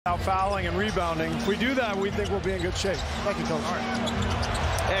Out fouling and rebounding. If we do that, we think we'll be in good shape. Thank you, Coach. All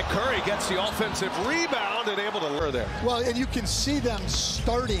right. And Curry gets the offensive rebound and able to lure there. Well, and you can see them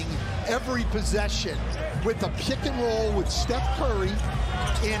starting every possession with a pick and roll with Steph Curry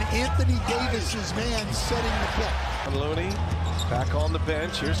and Anthony Davis's man setting the pick. Looney back on the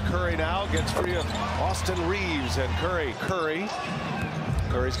bench. Here's Curry now. Gets free of Austin Reeves and Curry.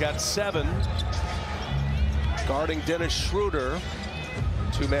 Curry's got 7. Guarding Dennis Schroeder.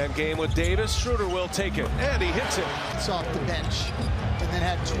 Two-man game with Davis. Schroeder will take it, and he hits it. It's off the bench, and then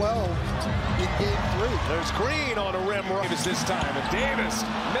had 12 in game 3. There's Green on a rim. Davis this time, and Davis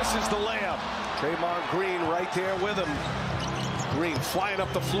misses the layup. Draymond Green right there with him. Green flying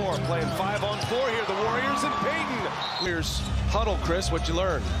up the floor, playing 5-on-4 here. The Warriors and Payton. Here's huddle, Chris. What'd you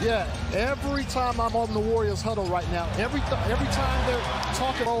learn? Yeah, every time I'm on the Warriors huddle right now, every time they're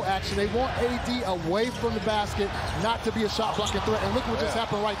talking action, they want AD away from the basket, not to be a shot blocking threat. And look what just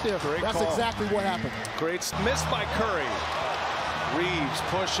happened right there. That's call. Exactly what happened. Great miss by Curry. Reeves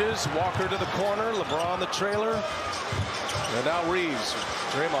pushes. Walker to the corner. LeBron the trailer. And now Reeves.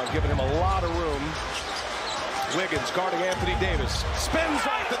 Draymond giving him a lot of room. Wiggins guarding Anthony Davis. Spins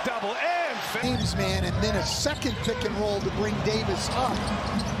like the double and James, man, and then a second pick and roll to bring Davis up.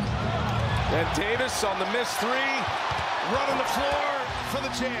 And Davis on the missed 3. Running the floor for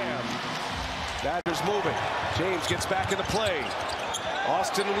the jam. Badgers moving. James gets back into play.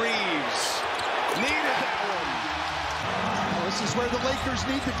 Austin Reeves needed that one. Well, this is where the Lakers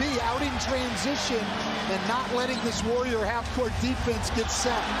need to be, out in transition and not letting this Warrior half-court defense get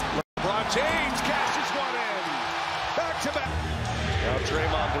set. LeBron James cashes one in. Back to back. Now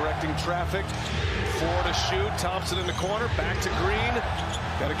Draymond directing traffic. 4 to shoot. Thompson in the corner. Back to Green.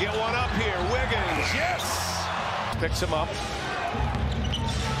 Got to get one up here. Wiggins. Yes. Picks him up.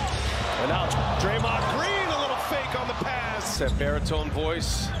 And now Draymond Green, a little fake on the pass. That baritone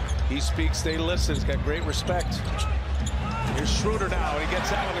voice. He speaks, they listen. He's got great respect. Here's Schroeder now, and he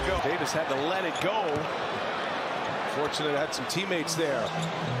gets out on the go. Davis had to let it go. Fortunately, had some teammates there.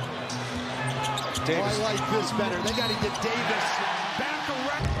 Davis. Oh, I like this better. They got to get Davis back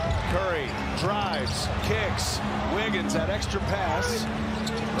around. Curry drives, kicks. Wiggins, that extra pass.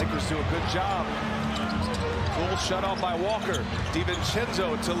 Lakers do a good job. Full shut off by Walker.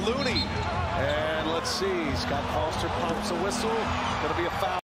 DiVincenzo to Looney. And let's see, Scott Foster pops a whistle. Going to be a foul.